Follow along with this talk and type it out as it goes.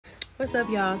What's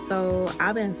up, y'all? So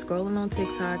I've been scrolling on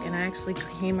TikTok and I actually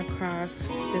came across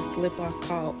this lip gloss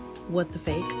called What the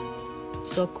Fake.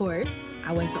 So of course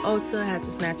I went to Ulta, had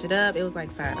to snatch it up. It was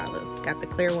like $5. Got the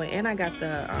clear one and I got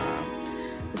the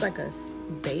it's like a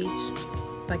beige,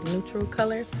 like neutral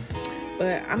color.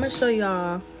 But I'm gonna show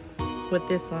y'all what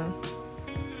this one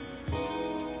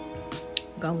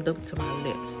gonna do to my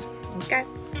lips. Okay.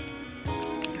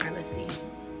 Alright, let's see.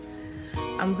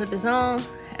 I'm gonna put this on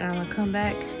and I'm gonna come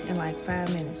back in like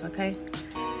 5 minutes, okay?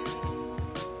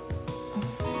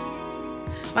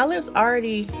 My lips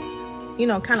already, you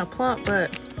know, kind of plump,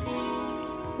 but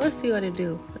let's see what it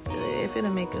do. If it'll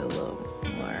make it a little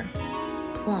more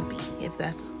plumpy, if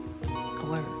that's a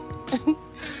word.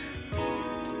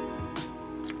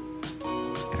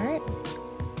 Alright.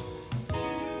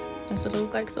 That's what it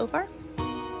looks like so far.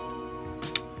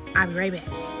 I'll be right back.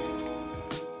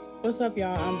 What's up,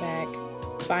 y'all? I'm back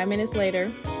 5 minutes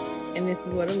later, and this is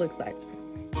what it looks like.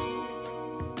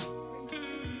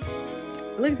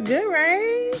 It looks good,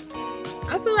 right?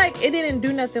 I feel like it didn't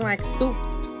do nothing like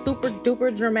super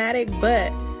duper dramatic,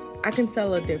 but I can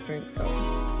tell a difference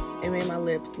though. It made my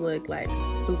lips look like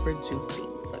super juicy.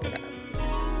 Look at that.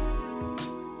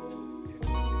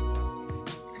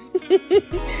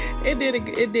 It did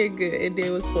good. It did what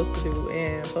it was supposed to do.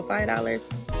 And for $5,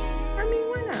 I mean,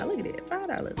 why not? Look at it,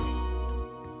 $5.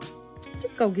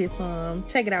 Just go get some.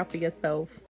 Check it out for yourself.